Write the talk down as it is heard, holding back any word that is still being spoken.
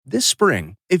This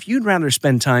spring, if you'd rather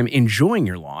spend time enjoying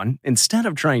your lawn instead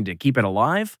of trying to keep it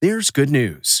alive, there's good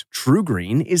news. True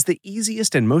Green is the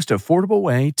easiest and most affordable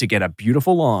way to get a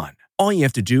beautiful lawn. All you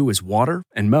have to do is water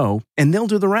and mow, and they'll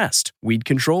do the rest. Weed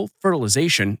control,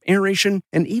 fertilization, aeration,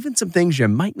 and even some things you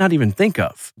might not even think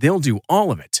of. They'll do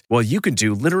all of it, while you can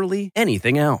do literally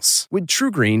anything else. With True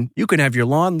Green, you can have your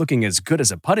lawn looking as good as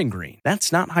a putting green.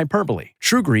 That's not hyperbole.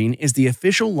 True Green is the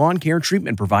official lawn care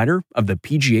treatment provider of the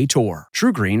PGA Tour.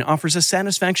 True Green offers a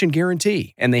satisfaction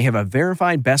guarantee, and they have a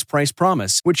verified best price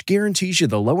promise, which guarantees you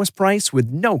the lowest price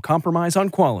with no compromise on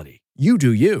quality. You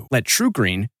do you. Let True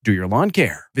Green do your lawn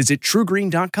care. Visit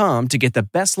TrueGreen.com to get the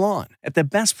best lawn at the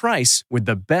best price with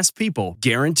the best people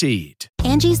guaranteed.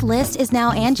 Angie's List is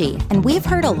now Angie, and we've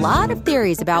heard a lot of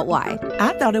theories about why.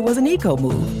 I thought it was an eco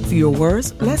move. Fewer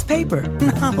words, less paper.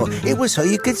 No, it was so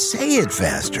you could say it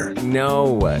faster.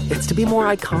 No, it's to be more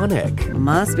iconic.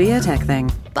 Must be a tech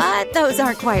thing. But those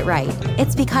aren't quite right.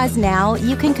 It's because now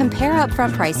you can compare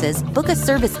upfront prices, book a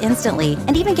service instantly,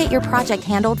 and even get your project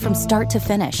handled from start to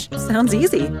finish. Sounds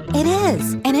easy. It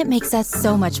is, and it makes us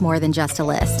so much more than just a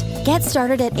list. Get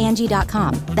started at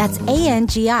Angie.com. That's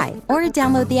ANGI, or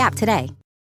download the app today.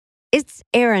 It's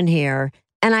Erin here,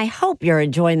 and I hope you're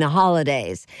enjoying the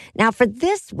holidays. Now, for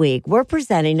this week, we're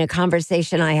presenting a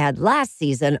conversation I had last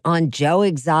season on Joe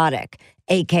Exotic,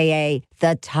 a.k.a.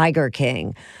 the Tiger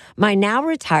King. My now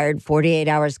retired 48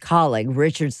 Hours colleague,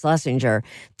 Richard Schlesinger,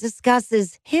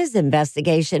 discusses his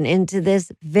investigation into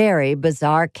this very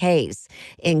bizarre case,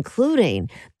 including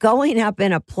going up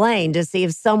in a plane to see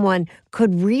if someone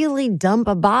could really dump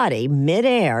a body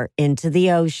midair into the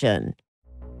ocean.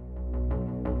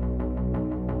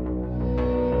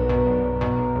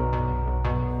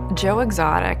 Joe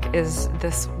Exotic is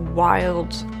this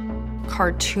wild,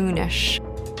 cartoonish,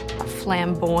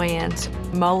 flamboyant,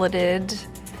 mulleted,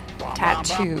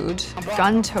 tattooed,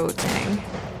 gun-toting,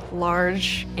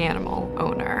 large animal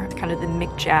owner. Kind of the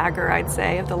Mick Jagger, I'd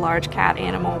say, of the large cat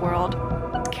animal world.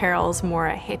 Carol's more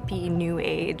a hippie, new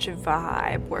age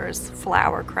vibe, wears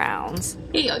flower crowns.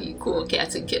 Hey, all you cool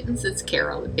cats and kittens, it's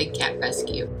Carol at Big Cat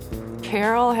Rescue.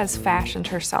 Carol has fashioned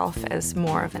herself as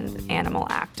more of an animal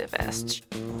activist.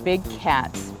 Big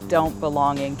cats don't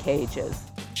belong in cages.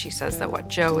 She says that what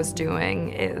Joe is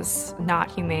doing is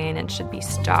not humane and should be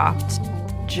stopped.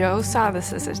 Joe saw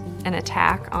this as an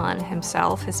attack on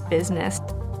himself, his business.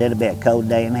 It'll be a cold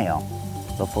day in hell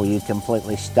before you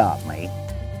completely stop me.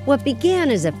 What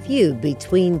began as a feud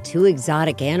between two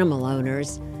exotic animal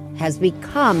owners has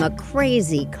become a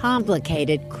crazy,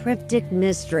 complicated, cryptic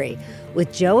mystery,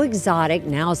 with Joe Exotic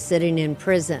now sitting in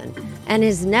prison and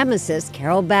his nemesis,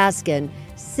 Carol Baskin,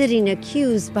 sitting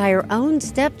accused by her own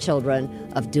stepchildren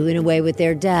of doing away with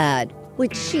their dad,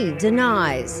 which she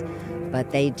denies.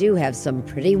 But they do have some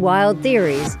pretty wild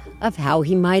theories of how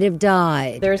he might have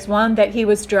died. There's one that he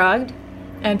was drugged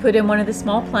and put in one of the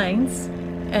small planes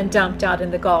and dumped out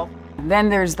in the Gulf. Then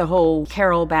there's the whole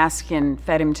Carol Baskin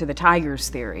fed him to the tigers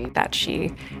theory. That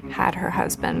she had her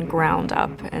husband ground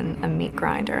up in a meat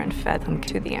grinder and fed them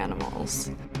to the animals.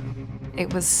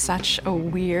 It was such a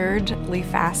weirdly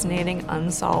fascinating,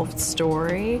 unsolved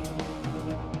story.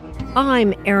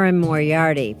 I'm Erin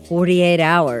Moriarty, 48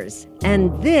 Hours,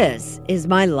 and this is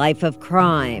my life of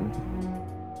crime.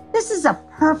 This is a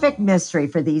perfect mystery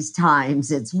for these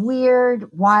times. It's weird,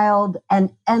 wild, and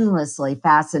endlessly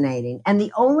fascinating. And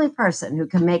the only person who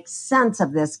can make sense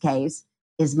of this case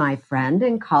is my friend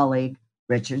and colleague,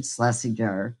 Richard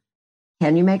Schlesinger.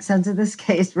 Can you make sense of this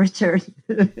case, Richard?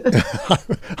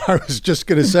 I was just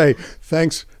going to say,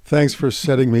 thanks for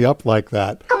setting me up like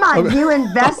that. Come on, you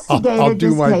investigated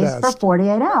this case best. for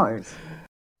 48 hours.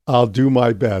 I'll do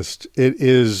my best. It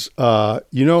is,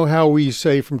 you know how we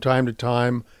say from time to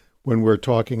time when we're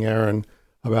talking, Erin,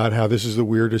 about how this is the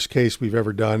weirdest case we've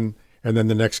ever done, and then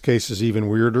the next case is even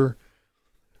weirder?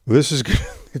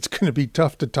 It's going to be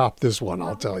tough to top this one,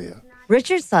 I'll tell you.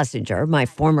 Richard Schlesinger, my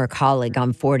former colleague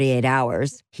on 48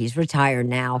 Hours, he's retired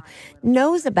now,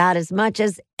 knows about as much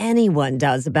as anyone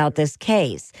does about this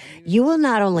case. You will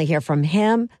not only hear from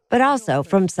him, but also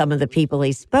from some of the people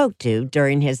he spoke to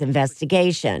during his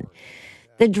investigation.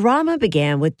 The drama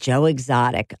began with Joe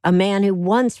Exotic, a man who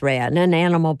once ran an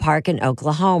animal park in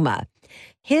Oklahoma.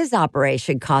 His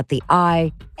operation caught the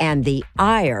eye and the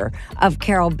ire of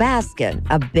Carol Baskin,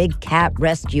 a big cat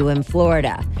rescue in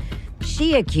Florida.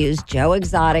 She accused Joe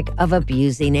Exotic of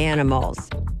abusing animals.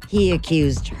 He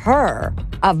accused her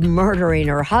of murdering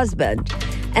her husband.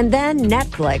 And then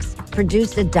Netflix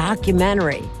produced a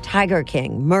documentary, Tiger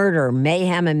King, Murder,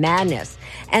 Mayhem, and Madness,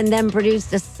 and then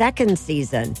produced a second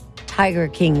season, Tiger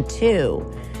King 2.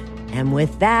 And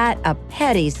with that, a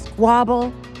petty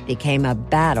squabble became a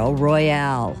battle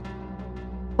royale.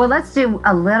 Well, let's do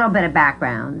a little bit of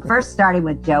background. First, starting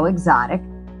with Joe Exotic,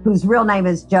 whose real name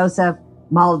is Joseph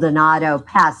Maldonado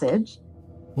Passage.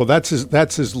 Well, that's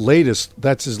his latest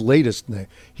name.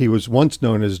 He was once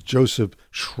known as Joseph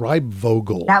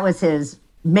Schreibvogel. That was his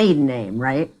maiden name,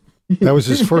 right? That was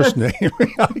his first name,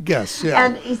 I guess. Yeah.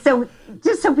 And so,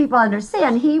 just so people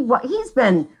understand, he's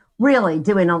been really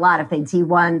doing a lot of things. He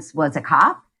once was a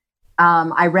cop.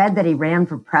 I read that he ran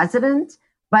for president,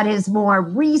 but his more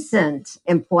recent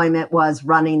employment was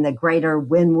running the Greater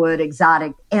Wynwood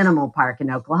Exotic Animal Park in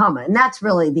Oklahoma, and that's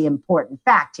really the important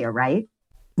fact here, right?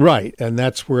 Right, and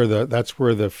that's where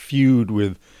the feud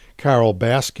with Carol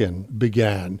Baskin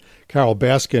began. Carol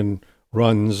Baskin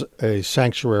runs a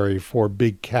sanctuary for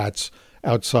big cats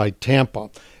outside Tampa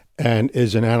and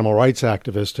is an animal rights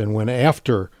activist, and went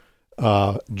after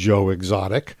Joe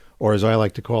Exotic, or as I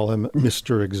like to call him,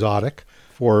 Mr. Exotic,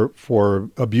 for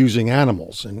abusing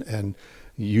animals and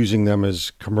using them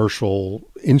as commercial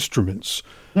instruments.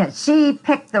 Yeah, she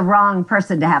picked the wrong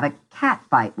person to have a cat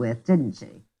fight with, didn't she?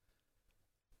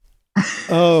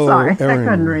 Oh, sorry, Erin. I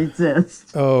couldn't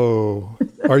resist. Oh,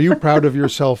 are you proud of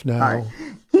yourself now? Sorry.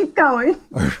 Keep going.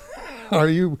 Are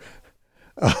you?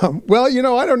 Well,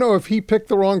 I don't know if he picked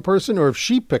the wrong person or if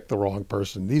she picked the wrong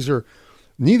person.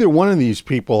 Neither one of these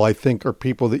people, I think, are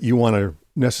people that you want to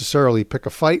necessarily pick a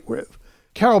fight with.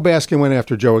 Carol Baskin went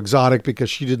after Joe Exotic because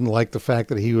she didn't like the fact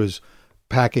that he was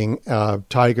packing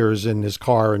tigers in his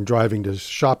car and driving to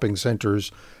shopping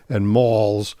centers and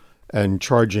malls and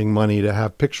charging money to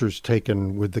have pictures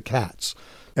taken with the cats.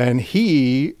 And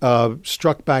he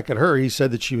struck back at her. He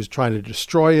said that she was trying to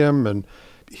destroy him, and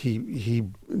he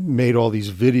made all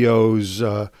these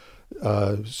videos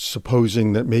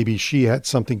supposing that maybe she had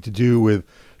something to do with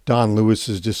Don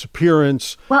Lewis's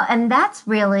disappearance. Well, and that's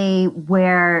really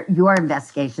where your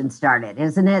investigation started,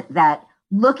 isn't it? That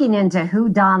looking into who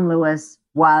Don Lewis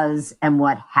was and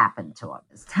what happened to him.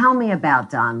 Tell me about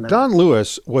Don Lewis. Don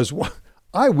Lewis was,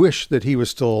 I wish that he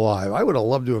was still alive. I would have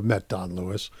loved to have met Don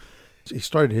Lewis. He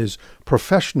started his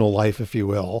professional life, if you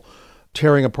will,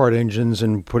 tearing apart engines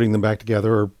and putting them back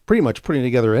together, or pretty much putting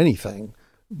together anything.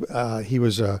 He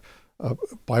was,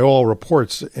 by all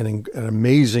reports, an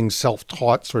amazing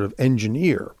self-taught sort of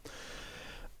engineer.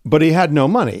 But he had no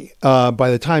money.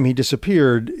 By the time he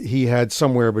disappeared, he had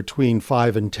somewhere between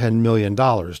 $5 and $10 million,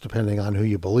 depending on who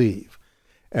you believe.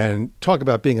 And talk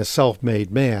about being a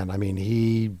self-made man. I mean,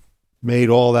 he made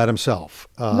all that himself.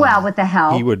 Well, with the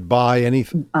help he would buy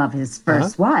anything of his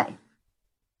first wife.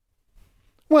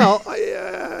 Well,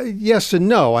 yes and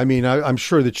no. I mean, I'm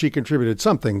sure that she contributed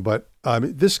something, but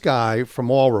this guy, from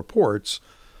all reports,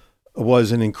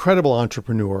 was an incredible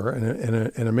entrepreneur and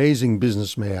an amazing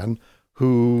businessman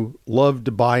who loved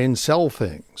to buy and sell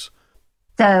things.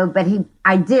 So, but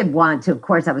I did want to, of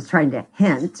course, I was trying to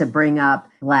hint to bring up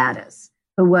Gladys,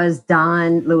 who was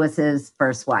Don Lewis's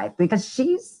first wife, because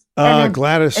she's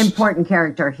Gladys, important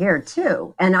character here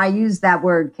too. And I use that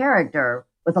word character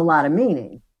with a lot of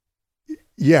meaning.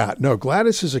 Yeah, no,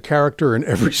 Gladys is a character in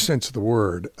every sense of the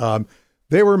word.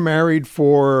 They were married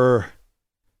for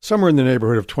somewhere in the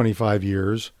neighborhood of 25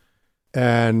 years.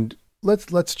 And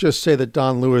let's just say that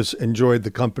Don Lewis enjoyed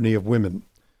the company of women,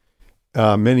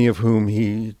 many of whom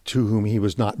to whom he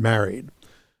was not married.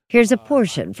 Here's a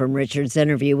portion from Richard's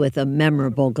interview with a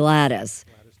memorable Gladys,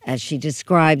 as she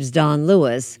describes Don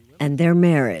Lewis and their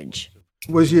marriage.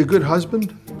 Was he a good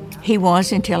husband? He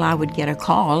was, until I would get a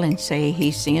call and say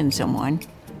he's seeing someone.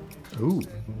 Ooh,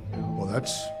 well,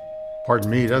 pardon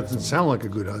me, that doesn't sound like a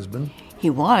good husband. He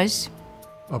was.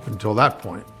 Up until that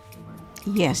point.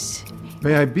 Yes.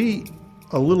 May I be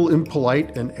a little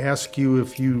impolite and ask you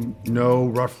if you know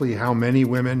roughly how many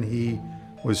women he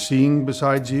was seeing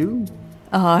besides you?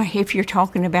 If you're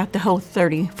talking about the whole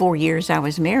 34 years I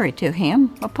was married to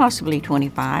him, or possibly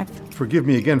 25. Forgive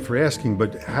me again for asking,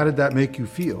 but how did that make you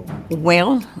feel?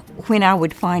 Well, when I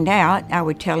would find out, I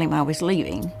would tell him I was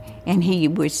leaving, and he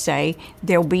would say,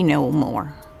 there'll be no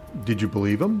more. Did you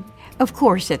believe him? Of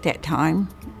course, at that time.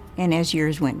 And as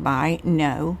years went by,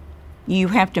 no. You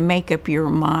have to make up your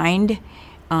mind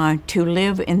to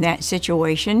live in that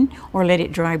situation or let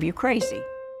it drive you crazy.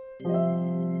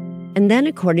 And then,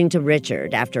 according to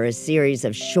Richard, after a series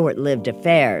of short-lived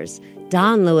affairs,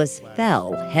 Don Lewis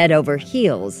fell head over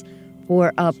heels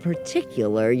for a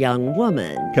particular young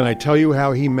woman. Can I tell you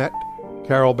how he met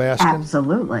Carol Baskin?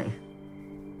 Absolutely.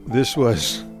 This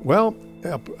was, well,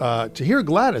 to hear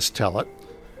Gladys tell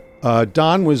it,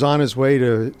 Don was on his way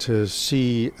to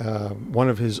see one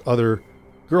of his other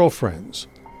girlfriends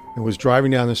and was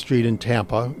driving down the street in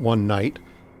Tampa one night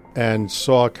and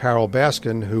saw Carol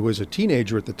Baskin, who was a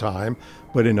teenager at the time,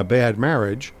 but in a bad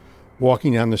marriage,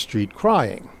 walking down the street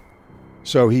crying.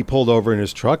 So he pulled over in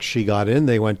his truck. She got in.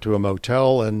 They went to a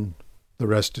motel, and the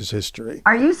rest is history.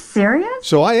 Are you serious?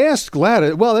 So I asked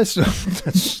Gladys, well,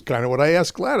 that's kind of what I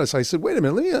asked Gladys. I said, wait a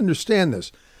minute, let me understand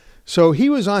this. So he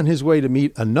was on his way to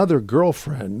meet another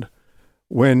girlfriend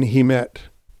when he met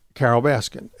Carol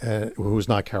Baskin, who was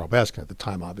not Carol Baskin at the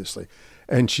time, obviously.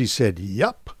 And she said,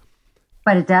 yup.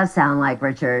 But it does sound like,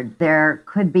 Richard, there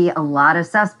could be a lot of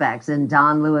suspects in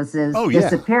Don Lewis's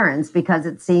disappearance because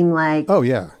it seemed like... Oh,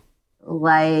 yeah.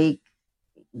 Like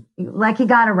he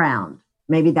got around.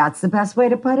 Maybe that's the best way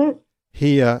to put it.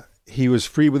 He was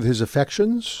free with his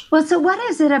affections. Well, so what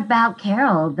is it about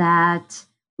Carol that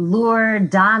lured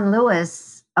Don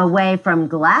Lewis away from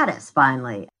Gladys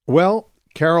finally? Well,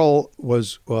 Carol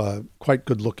was quite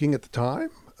good looking at the time.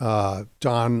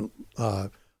 Don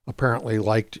apparently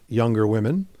liked younger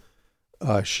women.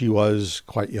 She was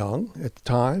quite young at the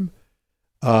time.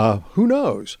 Who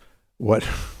knows what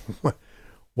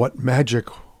magic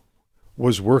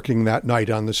was working that night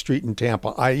on the street in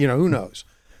Tampa? Who knows?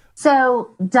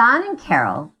 So Don and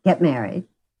Carol get married,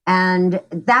 and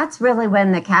that's really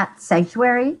when the cat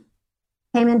sanctuary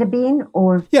came into being,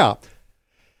 or? Yeah,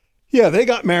 they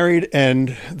got married,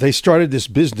 and they started this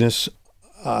business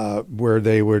where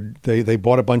they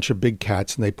bought a bunch of big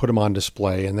cats, and they put them on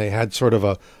display, and they had sort of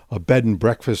a bed and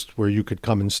breakfast where you could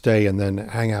come and stay and then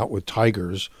hang out with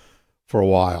tigers for a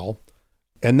while.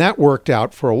 And that worked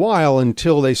out for a while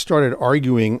until they started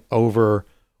arguing over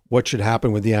what should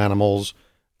happen with the animals.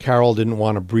 Carol didn't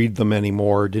want to breed them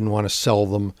anymore, didn't want to sell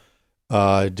them,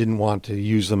 didn't want to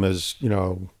use them as,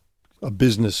 a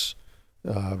business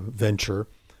venture.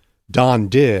 Don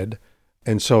did.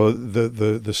 And so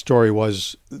the story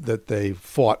was that they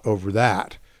fought over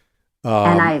that.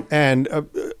 And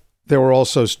there were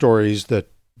also stories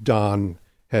that Don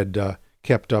had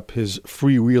kept up his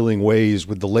freewheeling ways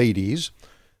with the ladies,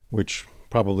 which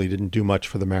probably didn't do much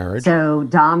for the marriage. So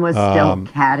Don was still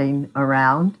catting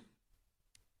around?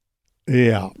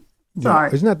 Yeah. Sorry.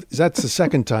 That's the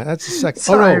second time. That's the second.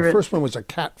 Sorry, the first one was a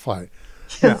cat fight.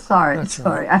 Yeah, sorry.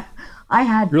 Right. I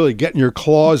had... Really getting your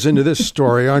claws into this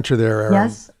story, aren't you there, Erin?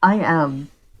 Yes, I am.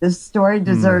 This story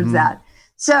deserves that.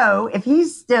 So if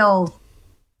he's still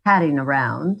catting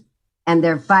around and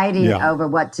they're fighting over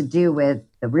what to do with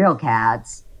the real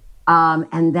cats,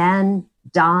 and then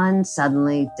Don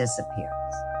suddenly disappears.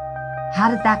 How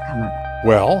did that come about?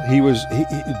 Well,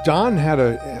 Don had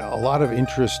a lot of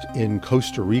interest in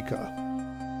Costa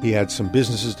Rica. He had some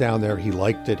businesses down there. He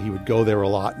liked it. He would go there a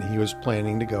lot, and he was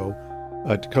planning to go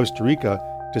to Costa Rica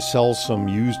to sell some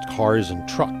used cars and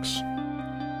trucks.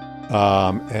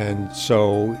 And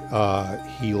so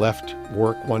he left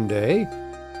work one day,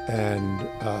 and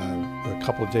a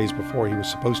couple of days before he was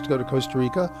supposed to go to Costa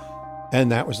Rica,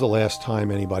 and that was the last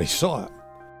time anybody saw it.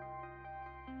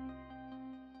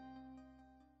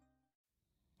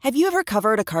 Have you ever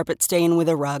covered a carpet stain with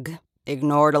a rug?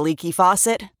 Ignored a leaky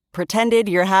faucet? Pretended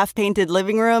your half-painted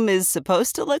living room is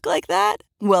supposed to look like that?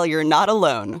 Well, you're not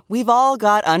alone. We've all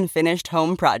got unfinished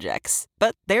home projects.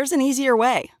 But there's an easier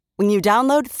way. When you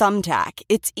download Thumbtack,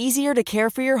 it's easier to care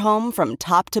for your home from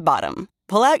top to bottom.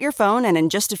 Pull out your phone, and in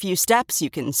just a few steps, you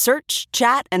can search,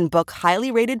 chat, and book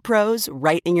highly rated pros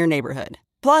right in your neighborhood.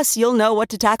 Plus, you'll know what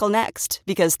to tackle next,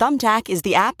 because Thumbtack is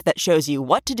the app that shows you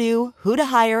what to do, who to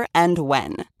hire, and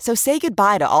when. So say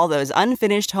goodbye to all those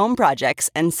unfinished home projects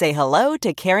and say hello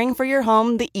to caring for your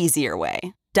home the easier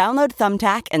way. Download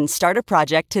Thumbtack and start a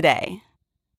project today.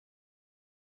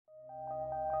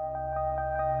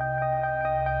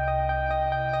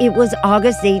 It was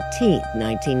August 18th,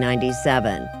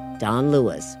 1997. Don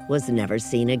Lewis was never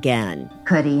seen again.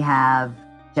 Could he have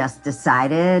just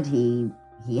decided he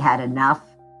had enough?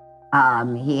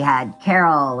 He had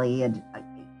Carol, he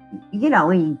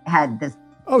had this.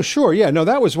 Oh, sure. Yeah, no,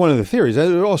 that was one of the theories.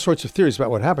 There were all sorts of theories about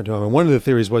what happened to him. And one of the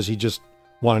theories was he just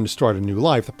wanted to start a new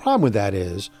life. The problem with that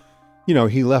is,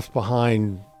 he left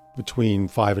behind between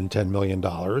 $5 and $10 million.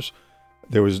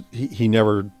 He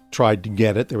never tried to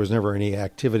get it. There was never any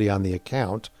activity on the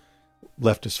account.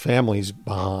 Left his families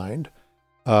behind.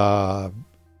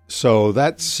 So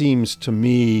that seems to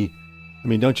me,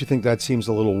 don't you think that seems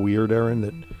a little weird, Erin,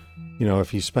 that,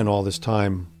 if he spent all this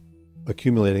time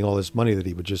accumulating all this money, that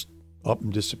he would just up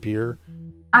and disappear?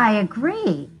 I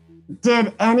agree.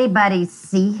 Did anybody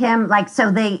see him?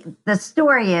 The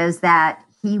story is that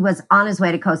he was on his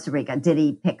way to Costa Rica. Did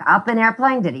he pick up an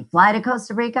airplane? Did he fly to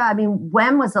Costa Rica?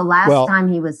 When was the last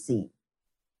time he was seen?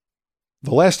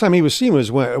 The last time he was seen was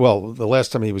the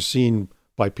last time he was seen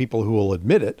by people who will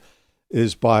admit it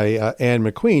is by Ann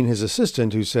McQueen, his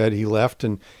assistant, who said he left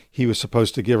and he was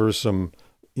supposed to give her some,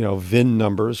 VIN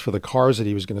numbers for the cars that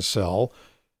he was going to sell.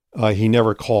 He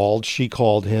never called. She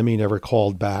called him. He never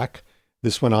called back.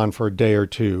 This went on for a day or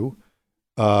two.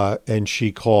 And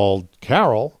she called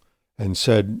Carol and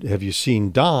said, "Have you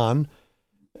seen Don?"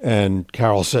 And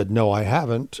Carol said, "No, I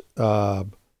haven't.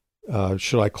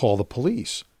 Should I call the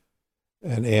police?"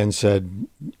 And Ann said,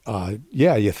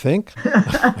 "Yeah, you think?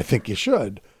 I think you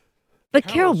should." But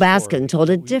Carol Baskin told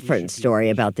a different story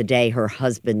about the day her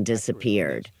husband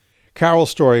disappeared. Carol's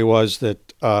story was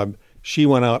that she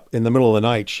went up in the middle of the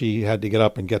night. She had to get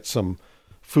up and get some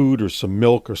food or some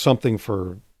milk or something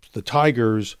for the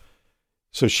tigers.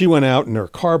 So she went out and her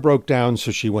car broke down.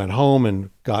 So she went home and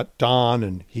got Don,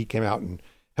 and he came out and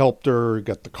helped her,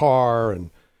 got the car,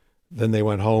 and then they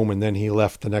went home, and then he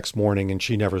left the next morning and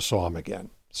she never saw him again.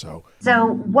 So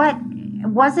what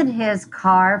wasn't his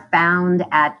car found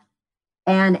at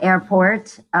an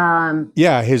airport?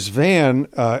 Yeah, his van,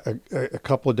 a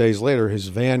couple of days later, his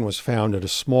van was found at a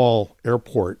small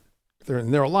airport. There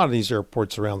are a lot of these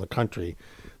airports around the country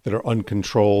that are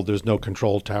uncontrolled. There's no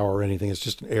control tower or anything. It's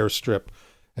just an airstrip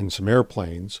and some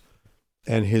airplanes.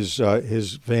 And his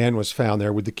van was found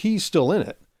there with the keys still in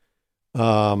it,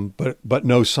 but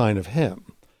no sign of him.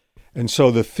 And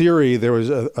so there was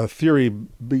a theory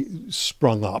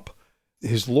sprung up.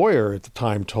 His lawyer at the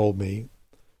time told me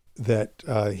that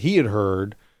he had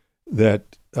heard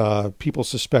that people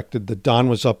suspected that Don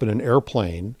was up in an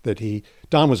airplane,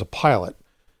 Don was a pilot,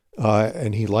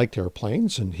 and he liked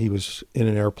airplanes, and he was in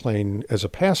an airplane as a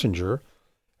passenger,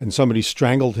 and somebody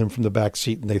strangled him from the back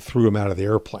seat and they threw him out of the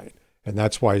airplane. And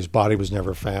that's why his body was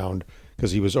never found,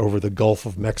 because he was over the Gulf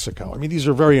of Mexico. I mean, these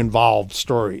are very involved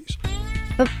stories.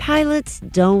 But pilots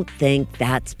don't think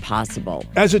that's possible.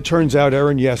 As it turns out,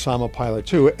 Erin, yes, I'm a pilot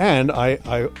too. And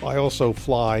I also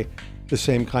fly the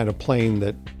same kind of plane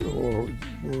or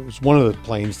it was one of the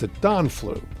planes that Don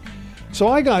flew. So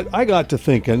I got to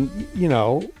thinking,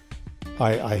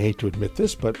 I hate to admit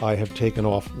this, but I have taken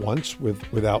off once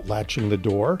without latching the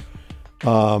door,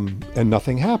 and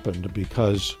nothing happened,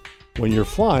 because when you're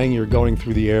flying, you're going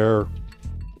through the air,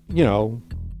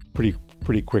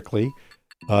 pretty quickly.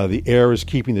 The air is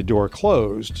keeping the door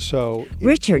closed. So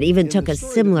Richard even took a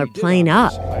similar plane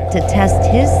up to test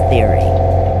his theory.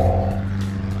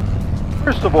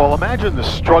 First of all, imagine the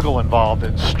struggle involved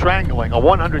in strangling a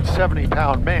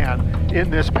 170-pound man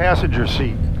in this passenger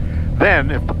seat.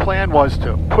 Then, if the plan was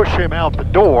to push him out the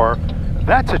door,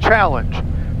 that's a challenge.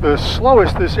 The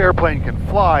slowest this airplane can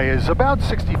fly is about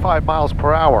 65 miles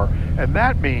per hour, and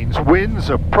that means winds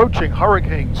approaching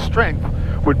hurricane strength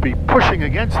would be pushing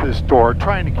against this door,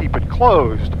 trying to keep it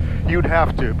closed. You'd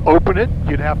have to open it,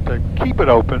 you'd have to keep it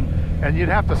open, and you'd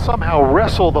have to somehow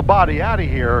wrestle the body out of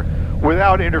here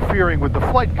without interfering with the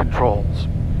flight controls.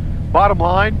 Bottom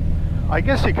line, I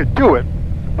guess you could do it,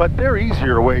 but there are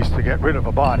easier ways to get rid of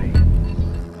a body.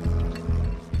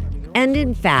 And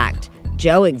in fact,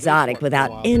 Joe Exotic,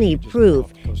 without any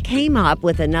proof, came up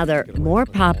with another more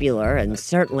popular and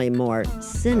certainly more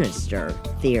sinister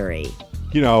theory.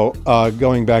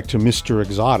 Going back to Mr.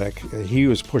 Exotic, he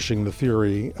was pushing the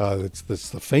theory, that's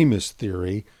the famous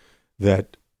theory,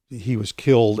 that he was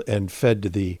killed and fed to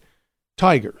the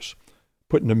tigers,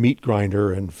 put in a meat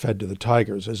grinder and fed to the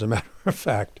tigers. As a matter of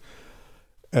fact,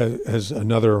 as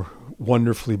another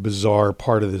wonderfully bizarre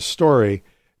part of this story,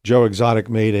 Joe Exotic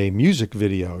made a music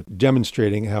video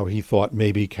demonstrating how he thought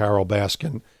maybe Carol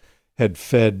Baskin had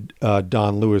fed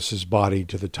Don Lewis's body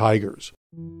to the tigers.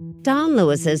 Don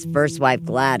Lewis's first wife,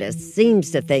 Gladys, seems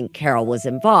to think Carol was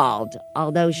involved,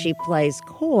 although she plays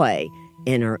coy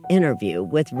in her interview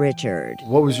with Richard.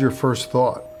 What was your first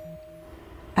thought?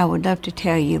 I would love to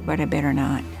tell you, but I better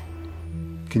not.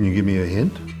 Can you give me a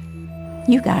hint?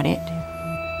 You got it.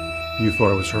 You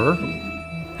thought it was her?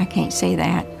 I can't say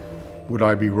that. Would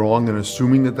I be wrong in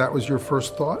assuming that was your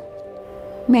first thought?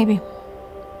 Maybe.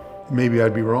 Maybe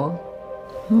I'd be wrong?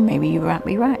 Maybe you might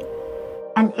be right.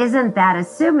 And isn't that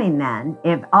assuming then,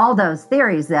 if all those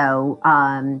theories, though,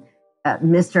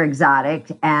 Mr.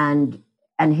 Exotic and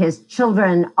his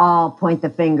children all point the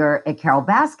finger at Carol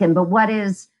Baskin, but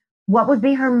what would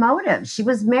be her motive? She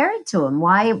was married to him.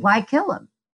 Why kill him?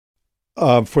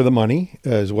 For the money,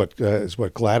 is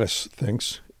what Gladys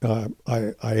thinks. I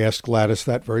asked Gladys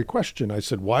that very question. I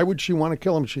said, why would she want to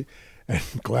kill him? And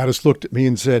Gladys looked at me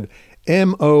and said,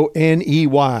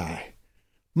 Money.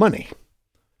 Money.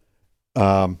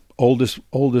 Oldest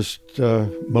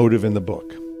motive in the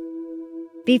book.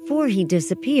 Before he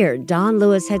disappeared, Don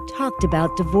Lewis had talked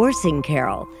about divorcing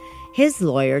Carol. His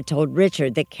lawyer told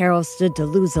Richard that Carol stood to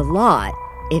lose a lot,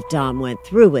 if Don went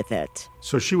through with it.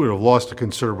 So she would have lost a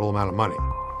considerable amount of money.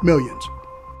 Millions.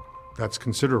 That's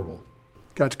considerable.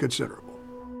 That's considerable.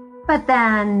 But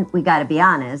then, we got to be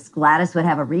honest, Gladys would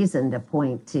have a reason to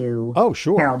point to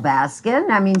Carol Baskin.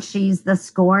 I mean, she's the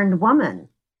scorned woman.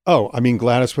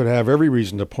 Gladys would have every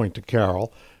reason to point to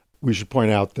Carol. We should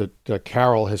point out that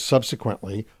Carol has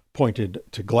subsequently pointed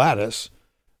to Gladys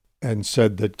and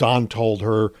said that Don told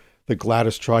her that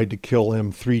Gladys tried to kill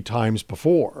him 3 times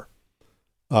before.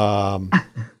 So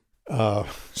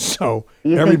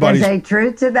you everybody's... think there's any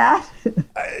truth to that?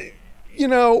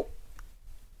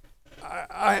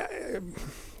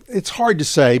 It's hard to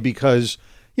say because,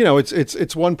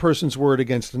 it's one person's word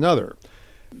against another.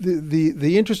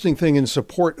 The interesting thing in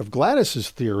support of Gladys's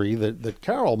theory that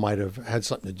Carol might have had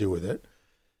something to do with it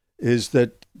is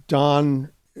that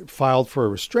Don filed for a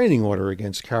restraining order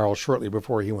against Carol shortly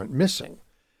before he went missing.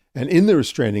 And in the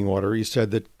restraining order, he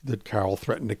said that Carol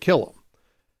threatened to kill him.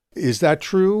 Is that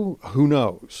true? Who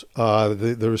knows?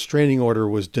 The restraining order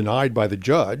was denied by the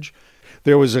judge.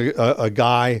 There was a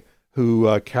guy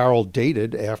who Carol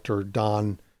dated after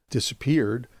Don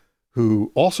disappeared,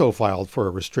 who also filed for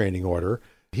a restraining order.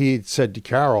 He said to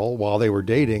Carol while they were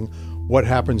dating, "What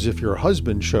happens if your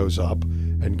husband shows up?"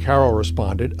 And Carol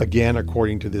responded, again,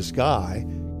 according to this guy,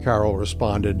 Carol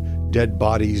responded, "Dead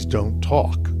bodies don't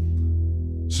talk."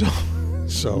 So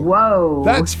whoa,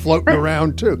 that's floating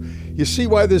around too. You see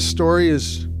why this story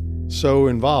is so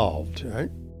involved, right?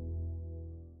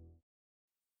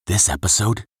 This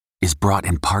episode is brought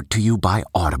in part to you by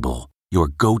Audible, your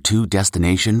go-to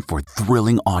destination for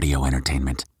thrilling audio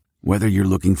entertainment. Whether you're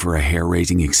looking for a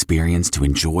hair-raising experience to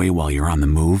enjoy while you're on the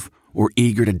move or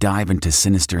eager to dive into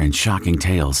sinister and shocking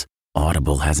tales,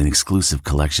 Audible has an exclusive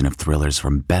collection of thrillers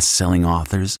from best-selling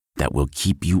authors that will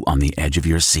keep you on the edge of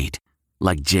your seat.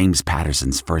 Like James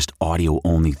Patterson's first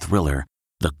audio-only thriller,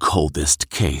 The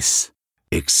Coldest Case.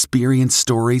 Experience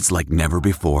stories like never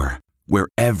before, where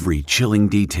every chilling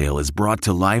detail is brought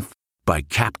to life by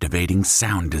captivating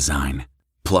sound design.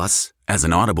 Plus, as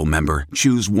an Audible member,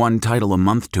 choose one title a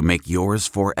month to make yours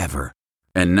forever.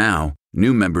 And now,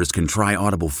 new members can try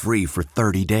Audible free for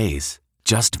 30 days.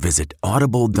 Just visit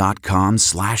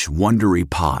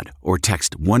audible.com/WonderyPod or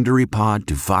text WonderyPod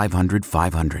to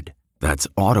 500-500. That's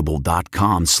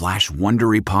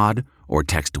audible.com/WonderyPod or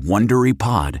text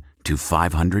WonderyPod to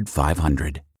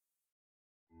 500-500.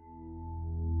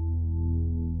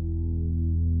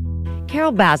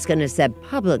 Carol Baskin has said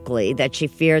publicly that she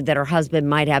feared that her husband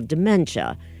might have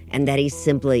dementia and that he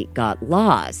simply got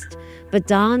lost. But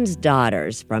Don's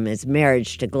daughters from his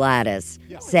marriage to Gladys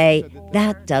say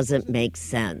that doesn't make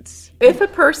sense. If a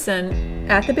person,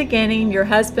 at the beginning, your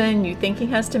husband, you think he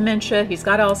has dementia, he's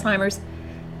got Alzheimer's,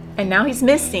 and now he's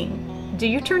missing, do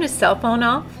you turn his cell phone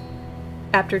off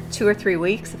after 2 or 3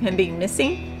 weeks of him being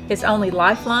missing? His only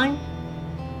lifeline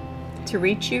to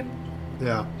reach you?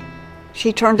 Yeah.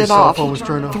 She turned His it cell off phone was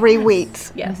turned off? 3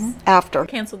 weeks after.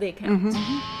 Cancel the account.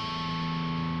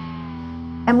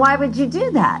 And why would you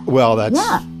do that? Well,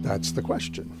 that's the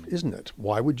question, isn't it?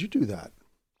 Why would you do that?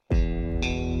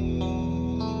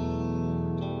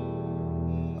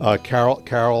 Carol,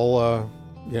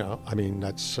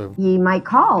 that's... He might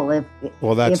call if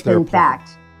their in point.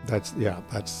 fact. That's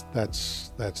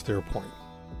their point.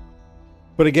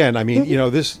 But again,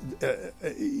 this,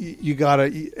 you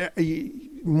gotta,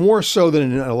 more so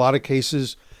than in a lot of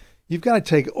cases, you've got to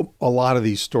take a lot of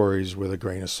these stories with a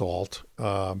grain of salt.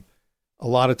 A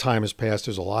lot of time has passed.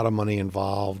 There's a lot of money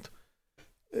involved.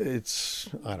 I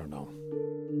don't know.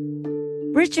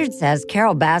 Richard says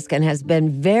Carol Baskin has been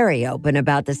very open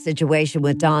about the situation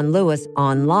with Don Lewis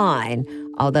online,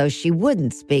 although she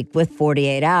wouldn't speak with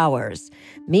 48 Hours.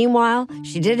 Meanwhile,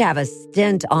 she did have a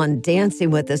stint on Dancing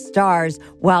with the Stars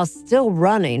while still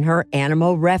running her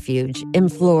animal refuge in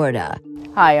Florida.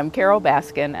 Hi, I'm Carol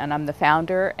Baskin, and I'm the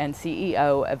founder and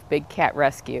CEO of Big Cat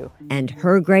Rescue. And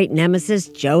her great nemesis,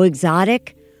 Joe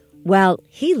Exotic? Well,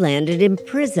 he landed in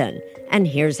prison, and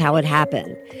here's how it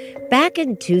happened. Back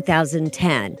in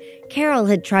 2010, Carol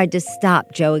had tried to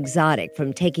stop Joe Exotic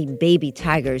from taking baby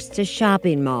tigers to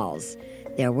shopping malls.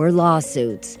 There were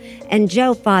lawsuits, and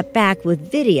Joe fought back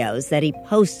with videos that he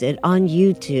posted on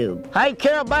YouTube. Hey,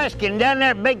 Carol Baskin, down there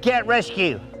at Big Cat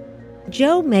Rescue.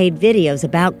 Joe made videos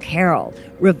about Carol,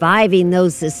 reviving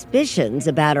those suspicions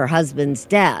about her husband's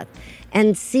death,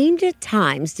 and seemed at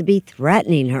times to be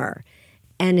threatening her.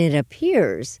 And it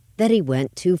appears that he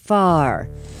went too far.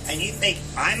 And you think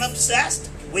I'm obsessed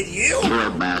with you?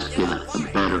 Carol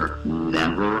Baskin better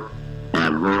never,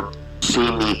 ever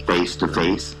see me face to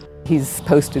face. He's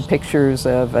posted pictures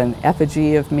of an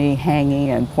effigy of me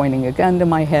hanging and pointing a gun to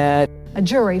my head. A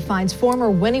jury finds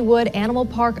former Wynnewood Animal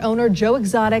Park owner Joe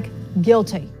Exotic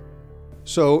guilty.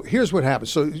 So here's what happened.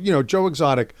 So, Joe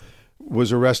Exotic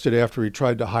was arrested after he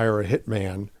tried to hire a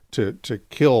hitman to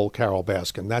kill Carol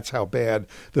Baskin. That's how bad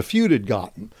the feud had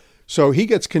gotten. So he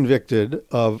gets convicted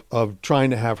of trying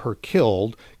to have her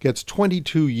killed, gets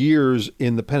 22 years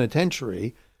in the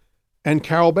penitentiary, and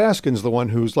Carol Baskin's the one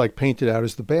who's painted out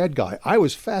as the bad guy. I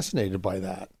was fascinated by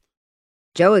that.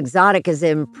 Joe Exotic is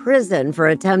in prison for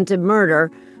attempted murder,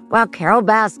 while Carol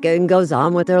Baskin goes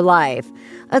on with her life.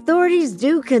 Authorities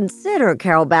do consider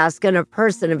Carol Baskin a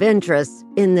person of interest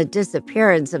in the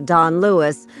disappearance of Don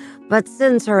Lewis, but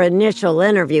since her initial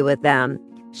interview with them,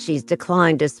 she's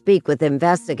declined to speak with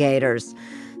investigators.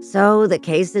 So the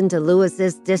case into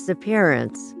Lewis's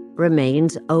disappearance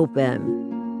remains open.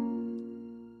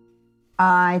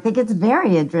 I think it's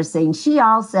very interesting. She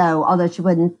also, although she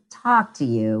wouldn't talk to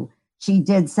you, she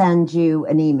did send you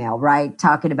an email, right?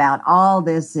 Talking about all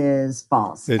this is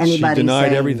false. She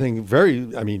denied everything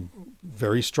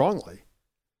very strongly.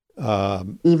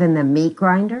 Even the meat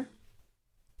grinder?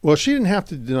 Well, she didn't have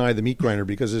to deny the meat grinder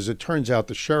because, as it turns out,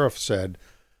 the sheriff said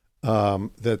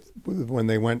that when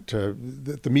they went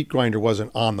that the meat grinder wasn't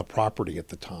on the property at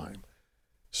the time.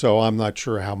 So I'm not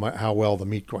sure how well the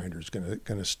meat grinder is going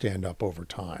to stand up over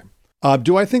time.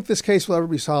 Do I think this case will ever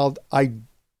be solved? I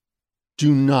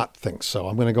do not think so.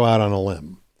 I'm going to go out on a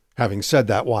limb. Having said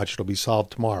that, watch, it'll be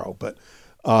solved tomorrow. But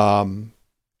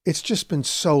it's just been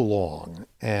so long.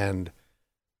 And,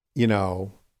 the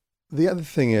other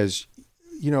thing is,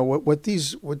 what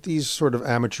these sort of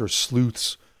amateur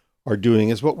sleuths are doing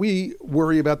is what we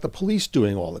worry about the police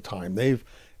doing all the time.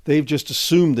 They've just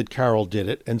assumed that Carol did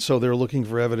it, and so they're looking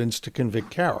for evidence to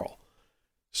convict Carol.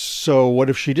 So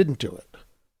what if she didn't do it?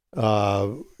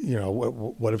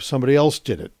 What if somebody else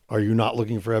did it? Are you not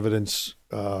looking for evidence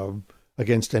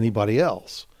against anybody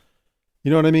else?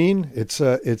 You know what I mean?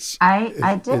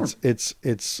 I do.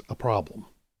 It's a problem.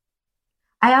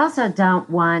 I also don't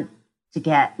want to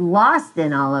get lost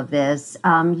in all of this.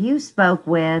 You spoke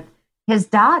with his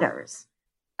daughters.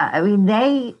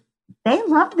 They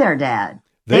loved their dad.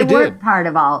 They weren't part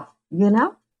of all,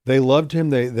 They loved him.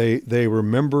 They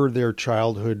remember their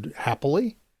childhood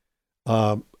happily.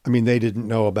 They didn't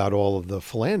know about all of the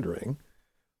philandering,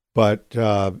 but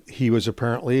he was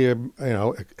apparently,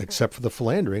 except for the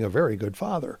philandering, a very good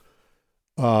father.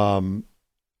 And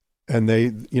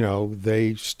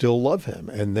they still love him,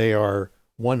 and they are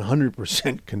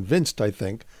 100% convinced, I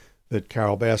think, that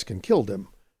Carol Baskin killed him,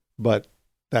 but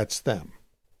that's them.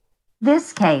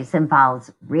 This case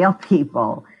involves real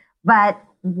people, but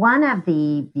one of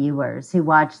the viewers who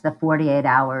watched the 48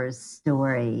 Hours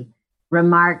story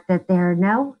remarked that there are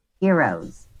no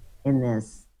heroes in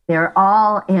this. They're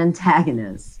all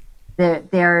antagonists.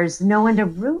 There's no one to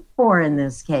root for in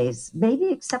this case,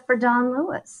 maybe except for Don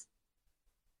Lewis.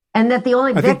 And that the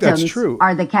only victims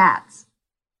are the cats.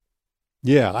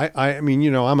 Yeah, I'm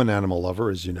an animal lover,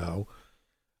 as you know.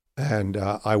 And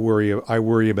I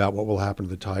worry about what will happen to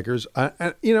the tigers.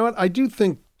 And you know what? I do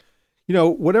think,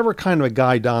 whatever kind of a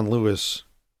guy Don Lewis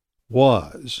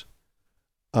was,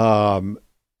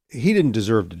 he didn't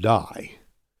deserve to die.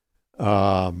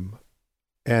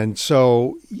 And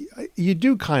so you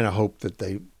do kind of hope that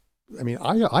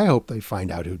I hope they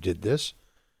find out who did this.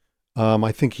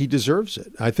 I think he deserves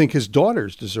it. I think his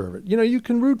daughters deserve it. You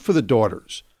can root for the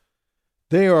daughters.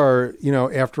 They are,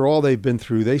 after all they've been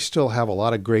through, they still have a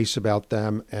lot of grace about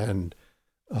them, and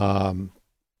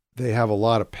they have a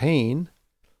lot of pain.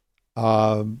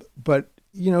 But,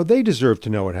 they deserve to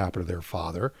know what happened to their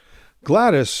father.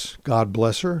 Gladys, God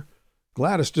bless her,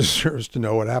 Gladys deserves to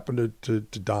know what happened to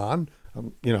Don.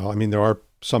 There are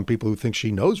some people who think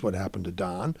she knows what happened to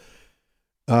Don.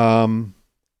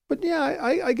 But yeah,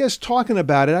 I guess talking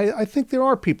about it, I think there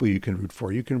are people you can root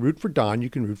for. You can root for Don. You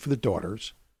can root for the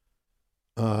daughters.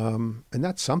 And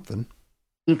that's something.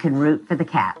 You can root for the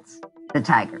cats, the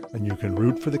tigers. And you can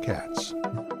root for the cats.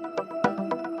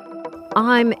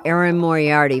 I'm Erin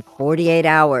Moriarty, 48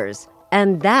 Hours,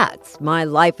 and that's my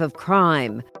life of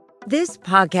crime. This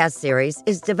podcast series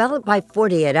is developed by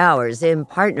 48 Hours in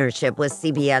partnership with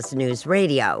CBS News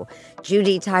Radio.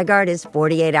 Judy Tygart is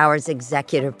 48 Hours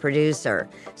executive producer.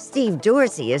 Steve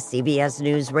Dorsey is CBS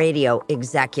News Radio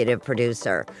executive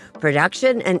producer.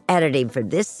 Production and editing for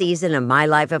this season of My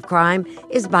Life of Crime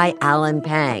is by Alan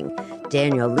Pang.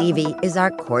 Daniel Levy is our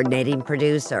coordinating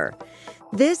producer.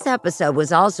 This episode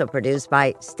was also produced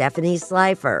by Stephanie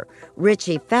Slifer,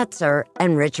 Richie Fetzer,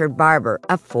 and Richard Barber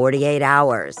of 48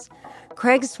 Hours.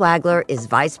 Craig Swagler is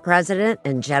Vice President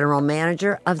and General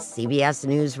Manager of CBS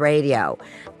News Radio.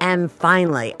 And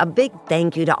finally, a big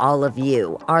thank you to all of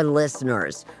you, our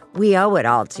listeners. We owe it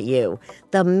all to you,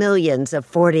 the millions of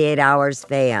 48 Hours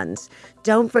fans.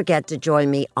 Don't forget to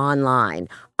join me online.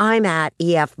 I'm at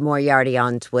EF Moriarty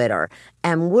on Twitter,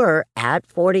 and we're at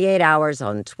 48 Hours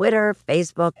on Twitter,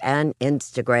 Facebook, and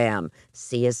Instagram.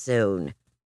 See you soon.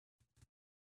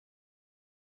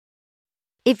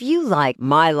 If you like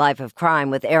My Life of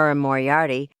Crime with Erin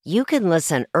Moriarty, you can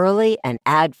listen early and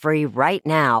ad-free right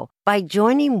now by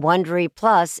joining Wondery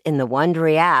Plus in the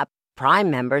Wondery app.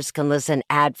 Prime members can listen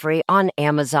ad-free on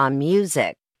Amazon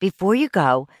Music. Before you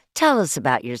go, tell us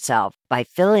about yourself by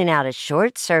filling out a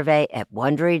short survey at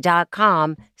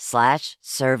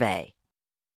Wondery.com/survey.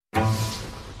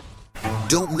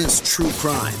 Don't miss true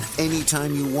crime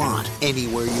anytime you want,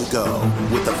 anywhere you go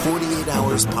with the 48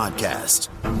 Hours podcast.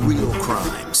 Real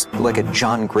crimes. Like a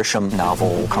John Grisham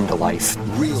novel come to life.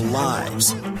 Real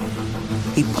lives.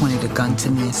 He pointed a gun to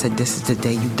me and said, "This is the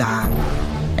day you die."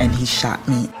 And he shot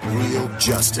me. Real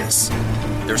justice.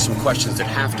 There's some questions that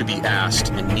have to be asked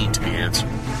and need to be answered.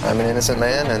 I'm an innocent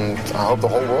man, and I hope the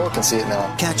whole world can see it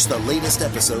now. Catch the latest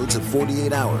episodes of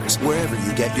 48 Hours wherever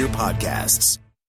you get your podcasts.